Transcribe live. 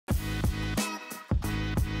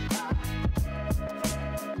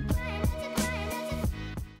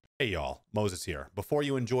Hey y'all, Moses here. Before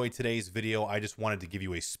you enjoy today's video, I just wanted to give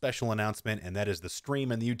you a special announcement, and that is the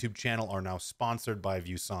stream and the YouTube channel are now sponsored by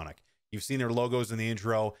ViewSonic. You've seen their logos in the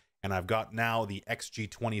intro, and I've got now the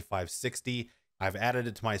XG2560. I've added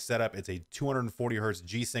it to my setup. It's a 240Hz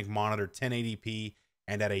G-Sync monitor, 1080p,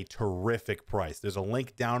 and at a terrific price. There's a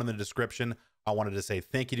link down in the description. I wanted to say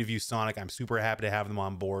thank you to ViewSonic. I'm super happy to have them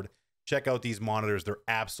on board. Check out these monitors. They're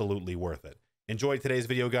absolutely worth it. Enjoy today's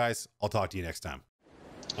video, guys. I'll talk to you next time.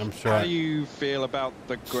 I'm sure. How do you feel about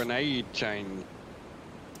the grenade chain?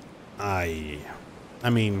 I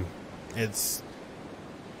mean,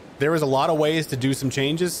 there is a lot of ways to do some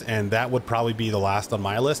changes, and that would probably be the last on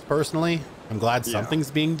my list personally. I'm glad something's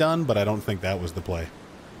being done, but I don't think that was the play.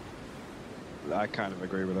 I kind of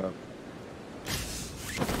agree with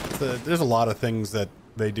that. There's a lot of things that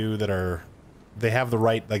they do that are, they have the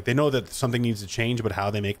right, like they know that something needs to change, but how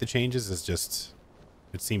they make the changes is just,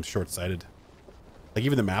 it seems short-sighted. Like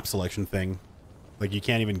even the map selection thing, like you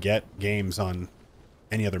can't even get games on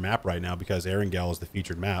any other map right now because Erangel is the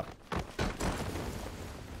featured map.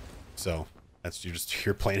 So that's,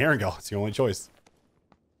 you're playing Erangel. It's your only choice.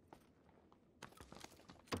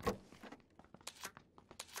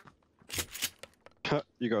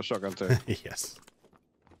 You got a shotgun too. Yes.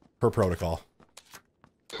 Per protocol.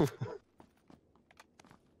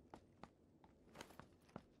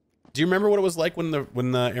 Do you remember what it was like when the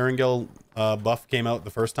Erangel buff came out the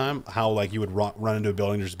first time? How like you would run into a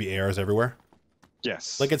building, there'd just be ARs everywhere?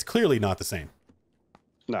 Yes. Like it's clearly not the same.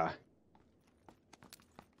 Nah.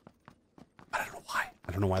 I don't know why.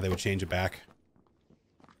 I don't know why they would change it back.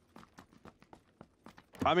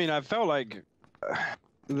 I mean, I felt like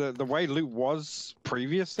the way loot was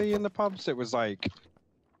previously in the pubs, it was like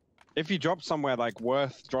if you dropped somewhere like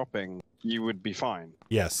worth dropping, you would be fine.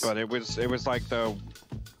 Yes. But it was like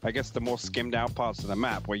I guess the more skimmed out parts of the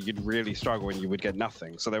map where you'd really struggle and you would get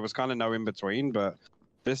nothing. So there was kind of no in between, but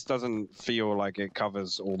this doesn't feel like it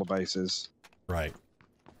covers all the bases. Right.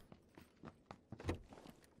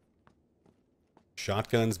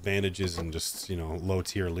 Shotguns, bandages, and just, you know, low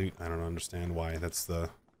tier loot. I don't understand why that's the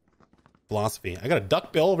philosophy. I got a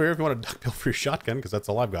duck bill over here if you want a duck bill for your shotgun, because that's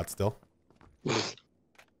all I've got still. I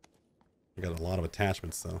got a lot of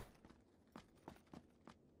attachments though.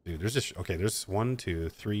 Dude, there's just, okay, there's 1, 2,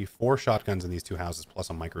 3, 4 shotguns in these two houses, plus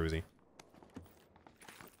a micro Uzi.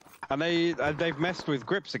 And they've messed with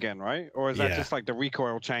grips again, right? Or is that just like the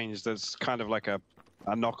recoil change that's kind of like a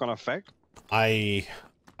knock-on effect? I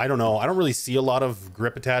don't know. I don't really see a lot of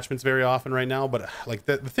grip attachments very often right now, but like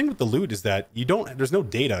the thing with the loot is that there's no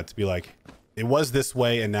data to be like, it was this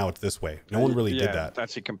way and now it's this way. No one really did that. It's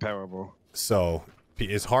actually comparable. So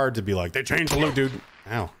it's hard to be like, they changed the loot, dude.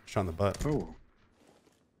 Ow, shot in the butt. Ooh.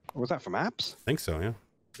 Was that from apps? I think so, yeah.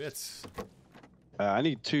 Bits. I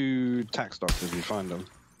need 2 tax doctors if you find them.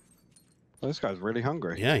 Oh, this guy's really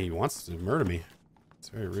hungry. Yeah, he wants to murder me. It's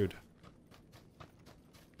very rude.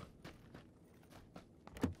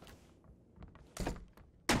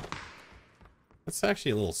 That's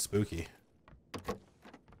actually a little spooky.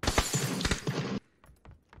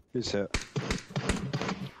 He's hit.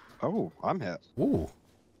 Oh, I'm hit. Ooh.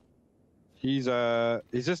 He's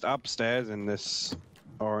just upstairs in this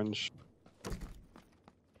orange.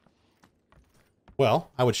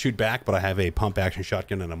 Well, I would shoot back, but I have a pump action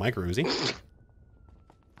shotgun and a micro Uzi.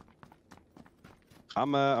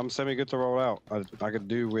 I'm semi good to roll out. I could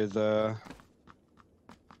do with at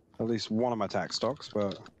least one of my tax stocks,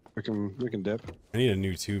 but we can dip. I need a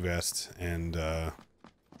new 2 vest and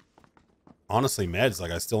honestly meds.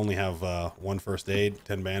 Like I still only have 1 first aid,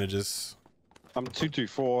 10 bandages. I'm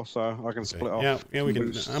 224, so I can split off. Yeah, we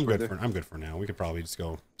can. I'm good for now. We could probably just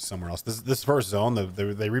go somewhere else. This first zone, they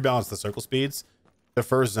rebalanced the circle speeds. The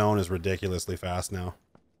first zone is ridiculously fast now.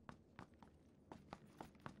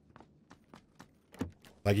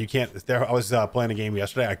 Like you can't. I was playing a game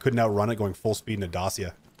yesterday. I couldn't outrun it going full speed in a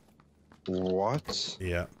Dacia. What?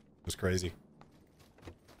 Yeah, it was crazy.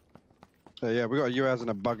 Yeah, we got a UAZ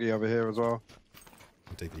and a buggy over here as well.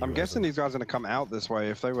 I'm guessing these guys are gonna come out this way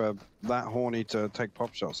if they were that horny to take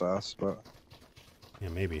pop shots at us, but yeah,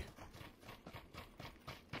 maybe.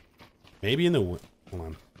 Maybe in the hold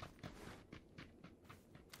on.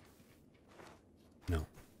 No.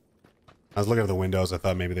 I was looking at the windows. I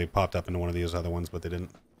thought maybe they popped up into one of these other ones, but they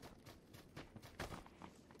didn't.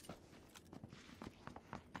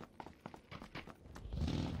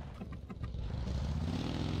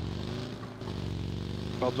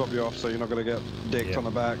 I'll drop you off so you're not gonna get dicked on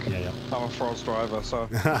the back. Yeah. I'm a Frost driver, so.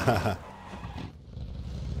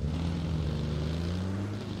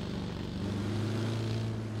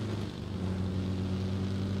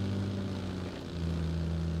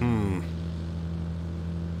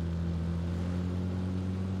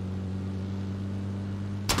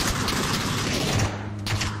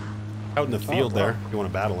 Out in the field there, if you want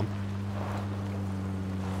to battle him.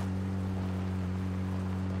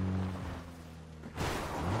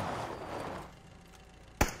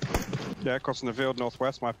 Yeah, crossing the field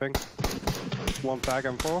northwest, my ping. One tag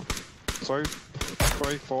and 4. 2,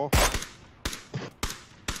 3, 4.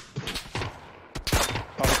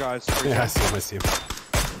 Other guys. Yeah, I see him.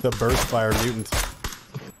 The burst fire mutant.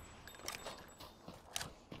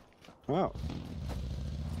 Wow.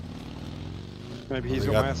 Maybe he's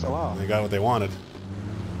got my SLR. They got what they wanted.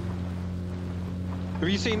 Have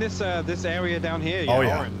you seen this this area down here? Oh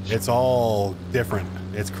yeah, orange. it's all different.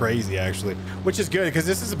 It's crazy actually, which is good because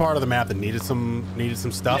this is a part of the map that needed some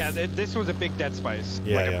stuff. Yeah, this was a big dead space.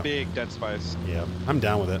 Yeah, like a big dead space. Yeah, I'm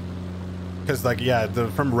down with it. Because like yeah,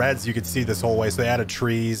 from Reds you could see this whole way. So they added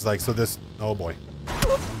trees like so. This oh boy,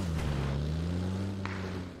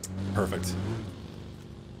 perfect.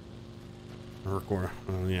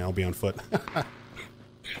 Yeah, I'll be on foot.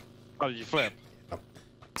 Oh, did you flip? Oh,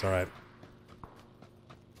 it's all right.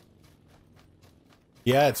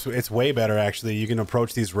 Yeah, it's way better actually. You can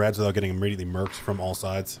approach these Reds without getting immediately murked from all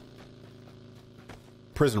sides.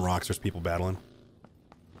 Prison Rocks, there's people battling.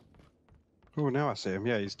 Oh, now I see him.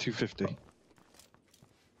 Yeah, he's 250.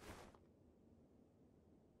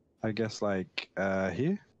 I guess like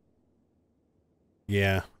here.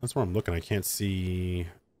 Yeah, that's where I'm looking. I can't see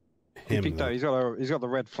him. He he's got the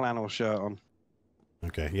red flannel shirt on.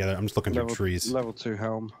 Okay, yeah, I'm just looking through trees. Level 2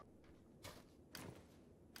 helm.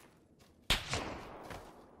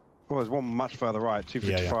 Oh, there's one much further right,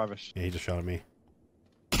 255-ish. Yeah, he just shot at me.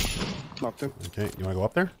 Knocked him. Okay, you want to go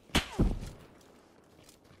up there?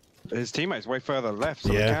 His teammate's way further left, so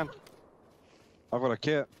we can. I've got a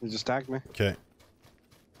kit. He just tagged me. Okay.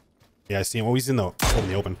 Yeah, I see him. Oh, he's in the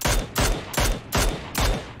open.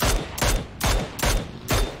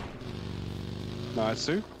 Nice,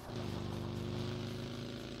 Sue.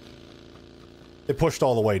 They pushed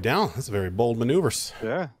all the way down. That's very bold maneuvers.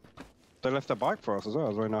 Yeah. They left their bike for us as well. It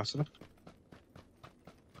was very nice of them.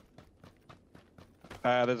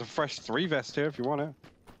 There's a fresh 3 vest here if you want it.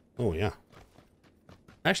 Oh, yeah.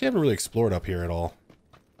 I actually haven't really explored up here at all.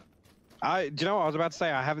 Do you know what I was about to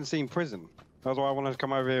say? I haven't seen Prison. That's why I wanted to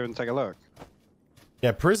come over here and take a look.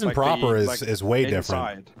 Yeah, Prison like proper is way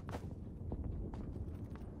different.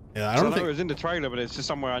 Yeah, I don't think it was in the trailer, but it's just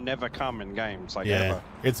somewhere I never come in games. Like ever.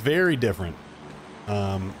 It's very different,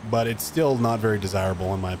 but it's still not very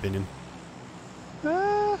desirable in my opinion.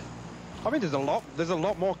 I mean, there's a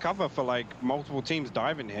lot more cover for like multiple teams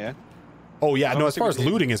diving here. Oh yeah, no. As far as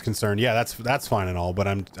looting is concerned, yeah, that's fine and all. But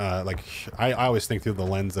I'm like, I always think through the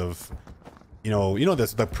lens of, you know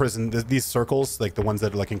the prison, these circles, like the ones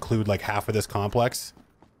that like include like half of this complex.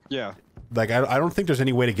 Yeah. Like I don't think there's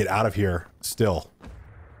any way to get out of here still,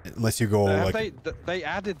 unless you go like. They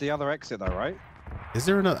added the other exit though, right? Is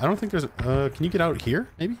there another? I don't think there's. Can you get out here?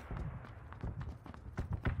 Maybe.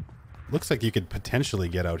 Looks like you could potentially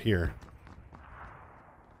get out here.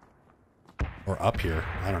 Or up here.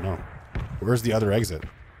 I don't know. Where's the other exit?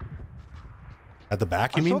 At the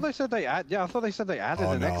back, you mean? I thought they said they added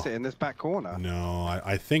an exit in this back corner. No,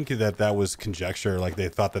 I think that was conjecture. Like they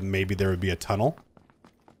thought that maybe there would be a tunnel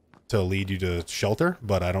to lead you to shelter,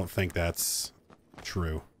 but I don't think that's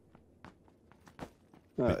true.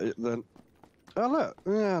 Oh look,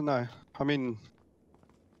 yeah, no. I mean,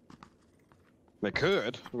 they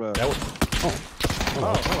could. But... That would...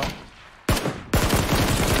 Oh, hello.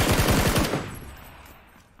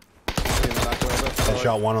 I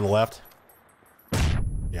shot one on the left.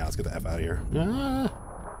 Yeah, let's get the F out of here.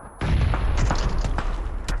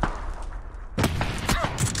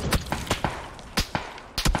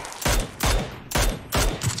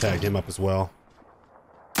 Tagged him up as well.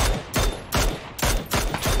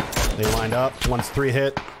 They lined up. One's 3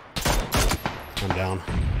 hit. I'm down.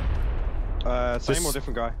 Same or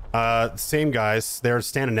different guy? Same guys. They're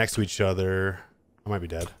standing next to each other. I might be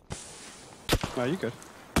dead. No, you good.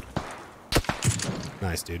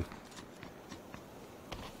 Nice, dude.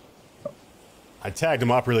 I tagged him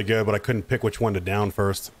up really good, but I couldn't pick which one to down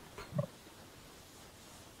first.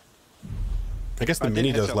 I guess the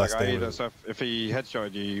mini does less damage. So if he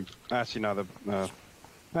headshotted you, actually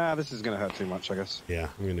no, this is going to hurt too much, I guess. Yeah,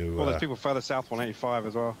 I'm going to... Well, there's people further south, 185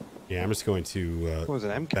 as well. Yeah, I'm just going to what was it,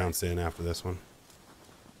 MK? bounce in after this one.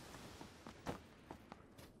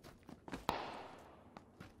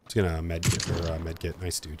 Just going to medkit.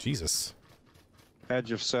 Nice, dude. Jesus.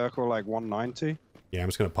 Edge of circle, like 190. Yeah, I'm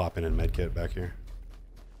just going to pop in and medkit back here.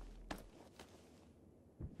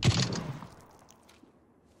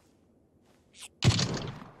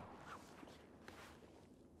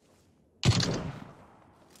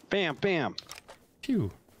 Bam, bam. Pew,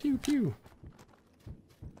 pew, pew.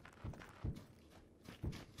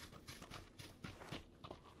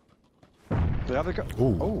 The other guy.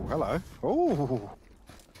 Ooh. Oh, hello. Oh.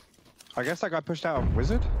 I guess that guy pushed out a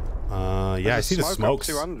wizard. Yeah, I see the smokes.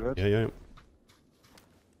 200. Yeah, yeah.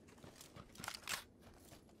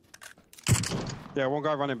 Yeah, one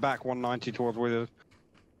guy running back 190 towards wizard.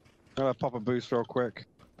 I'm gonna pop a boost real quick.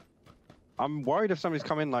 I'm worried if somebody's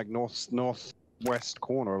come in like northwest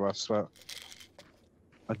corner of us, but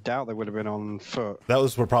I doubt they would have been on foot. That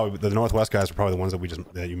was probably the northwest guys were probably the ones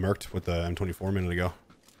that you murked with the M24 a minute ago.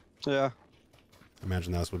 Yeah. I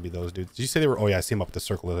imagine those would be those dudes. Did you say they were? Oh yeah, I see them up at the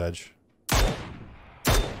circle of edge.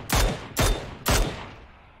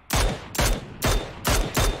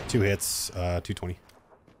 2 hits, 220.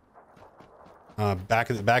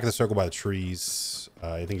 Back of the circle by the trees.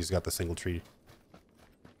 I think he's got the single tree.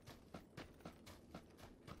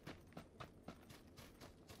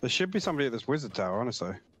 There should be somebody at this wizard tower,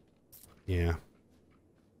 honestly. Yeah.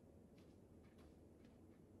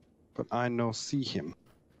 But I no see him.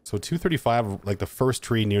 So 235, like the first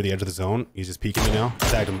tree near the edge of the zone. He's just peeking me now.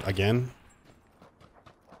 Tagged him again.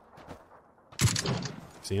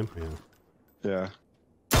 See him? Yeah. Yeah.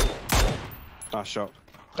 Nice shot.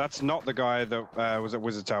 That's not the guy that was at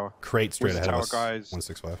wizard tower. Crate straight wizard ahead tower of us. guys.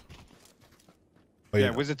 165. Oh, yeah,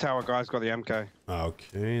 wizard tower guy's got the MK.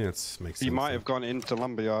 Okay, that makes sense. He might have gone into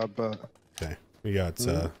lumberyard, but... Okay. We got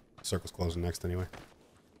circles closing next anyway.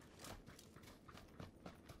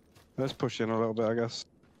 Let's push in a little bit, I guess.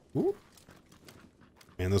 Ooh.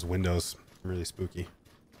 Man, those windows are really spooky.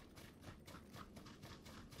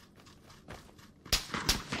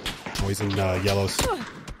 Oh, he's in yellows.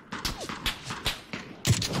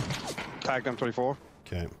 Tagged M24.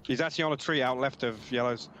 Okay. He's actually on a tree out left of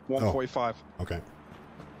yellows. 145. Oh. Okay.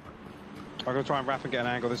 I'm gonna try and wrap and get an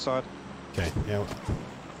angle this side. Okay. Yeah.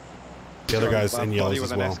 The other guy's in yellows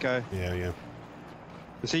as well. SK. Yeah, yeah.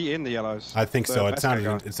 Is he in the yellows? I think so. It SK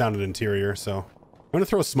guy. sounded interior. So I'm gonna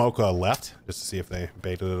throw a smoke left just to see if they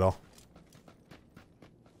baited it all.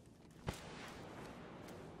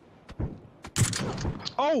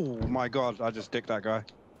 Oh my god! I just dicked that guy.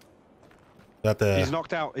 That the? He's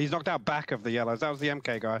knocked out. He's knocked out back of the yellows. That was the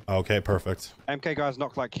MK guy. Okay, perfect. MK guy's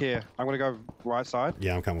knocked like here. I'm gonna go right side.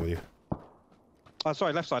 Yeah, I'm coming with you. Oh,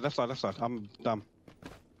 sorry, left side, left side, left side. I'm dumb.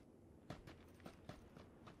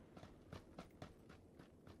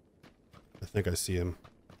 I think I see him.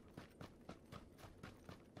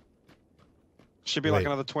 Should be like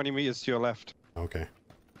another 20 meters to your left. Okay.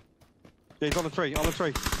 Yeah, he's on the tree, on the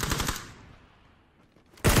tree.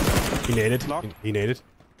 He naded. Knock. He naded.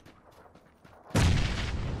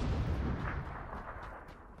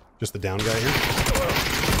 Just the down guy here.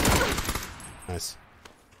 Nice.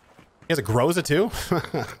 He has a Groza too?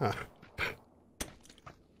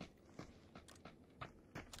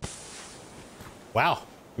 Wow.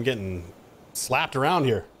 I'm getting slapped around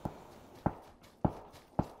here. I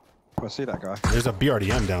see that guy. There's a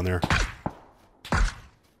BRDM down there.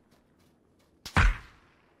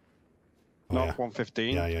 Oh, Knock yeah.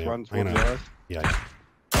 115. Yeah, yeah, yeah. Runs towards the earth. Yeah, yeah.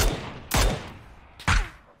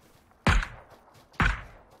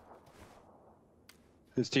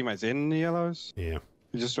 His teammate's in the yellows. Yeah.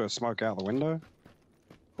 He just threw a smoke out the window.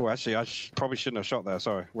 Oh, actually, I probably shouldn't have shot there.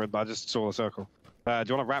 Sorry. I just saw the circle. Do you want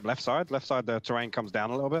to wrap left side? Left side, the terrain comes down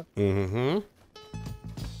a little bit. Mm-hmm.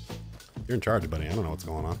 You're in charge, buddy. I don't know what's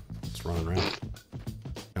going on. Just running around.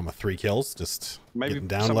 Got my 3 kills. Just maybe getting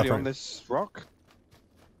down somebody left, on right. this rock.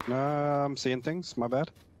 I'm seeing things. My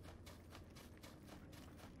bad.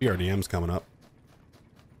 BRDM's coming up.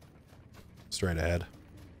 Straight ahead.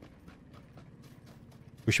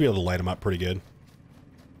 We should be able to light him up pretty good.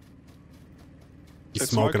 He's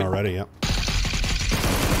It's smoking smoking. already, yep.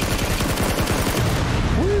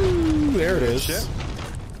 Woo! There it is. Shit.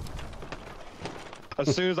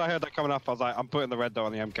 As soon as I heard that coming up, I was like, I'm putting the red dot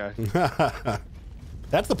on the MK.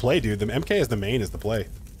 That's the play, dude. The MK is the main, is the play.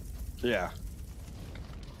 Yeah.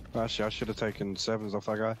 Actually, I should have taken 7s off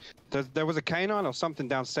that guy. There was a canine or something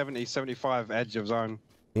down 70, 75 edge of zone.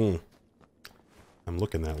 I'm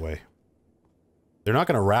looking that way. They're not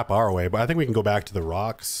going to wrap our way, but I think we can go back to the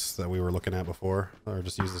rocks that we were looking at before. Or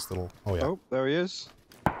just use this little... Oh, yeah. Oh, there he is.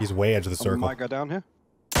 He's way edge of the I circle. might go down here.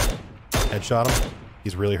 Headshot him.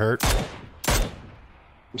 He's really hurt.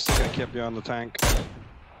 I'm sticking a kit behind the tank.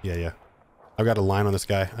 Yeah, yeah. I've got a line on this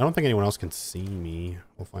guy. I don't think anyone else can see me.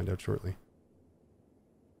 We'll find out shortly.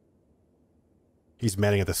 He's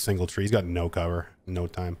medding at the single tree. He's got no cover. No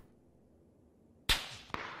time.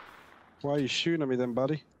 Why are you shooting at me then,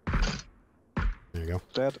 buddy? There you go.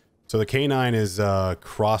 Dead. So the K9 is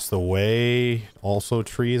across the way. Also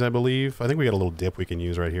trees, I believe. I think we got a little dip we can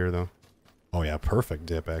use right here, though. Oh, yeah. Perfect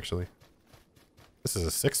dip, actually. This is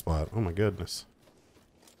a 6 spot. Oh, my goodness.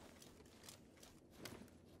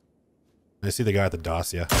 I see the guy at the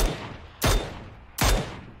dossier.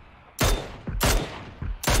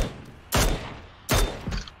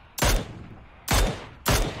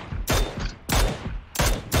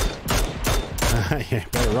 Yeah,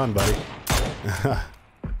 better run, buddy.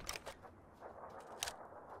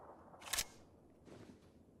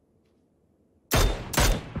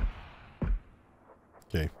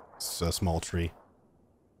 Okay, it's a small tree.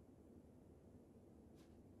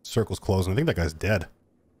 Circle's closing. I think that guy's dead.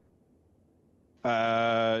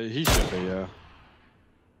 He should be, yeah.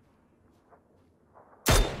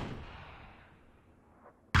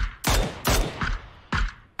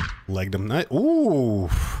 Legged him. Ooh.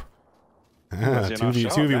 Ah,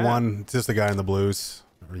 2v1. Just the guy in the blues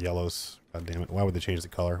or yellows. God damn it. Why would they change the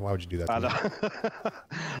color? Why would you do that to me?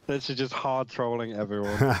 This is just hard trolling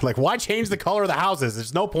everyone. Like, why change the color of the houses?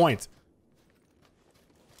 There's no point.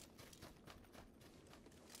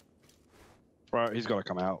 Bro, he's got to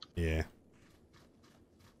come out. Yeah.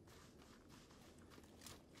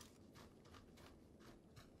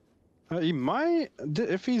 He might,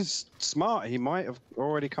 if he's smart, he might have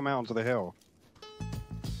already come out onto the hill.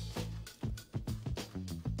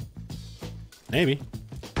 Maybe.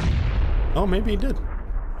 Oh, maybe he did.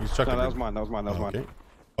 He's chucking. No, that was mine. That was mine. That was mine.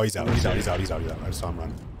 Oh, he's out. He's out. He's out. He's out. He's out. I saw him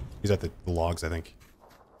run. He's at the logs, I think.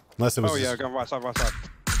 Unless it was. Oh yeah, going right side, right side.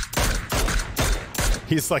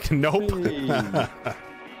 He's like, nope.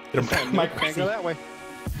 Mike can't go that way.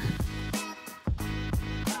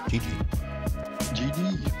 GG.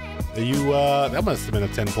 GG. Are you? That must have been a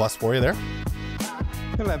 10 plus for you there.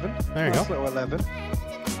 11. There you go. Little 11.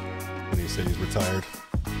 And he said he's retired.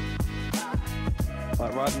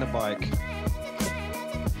 Like riding a bike.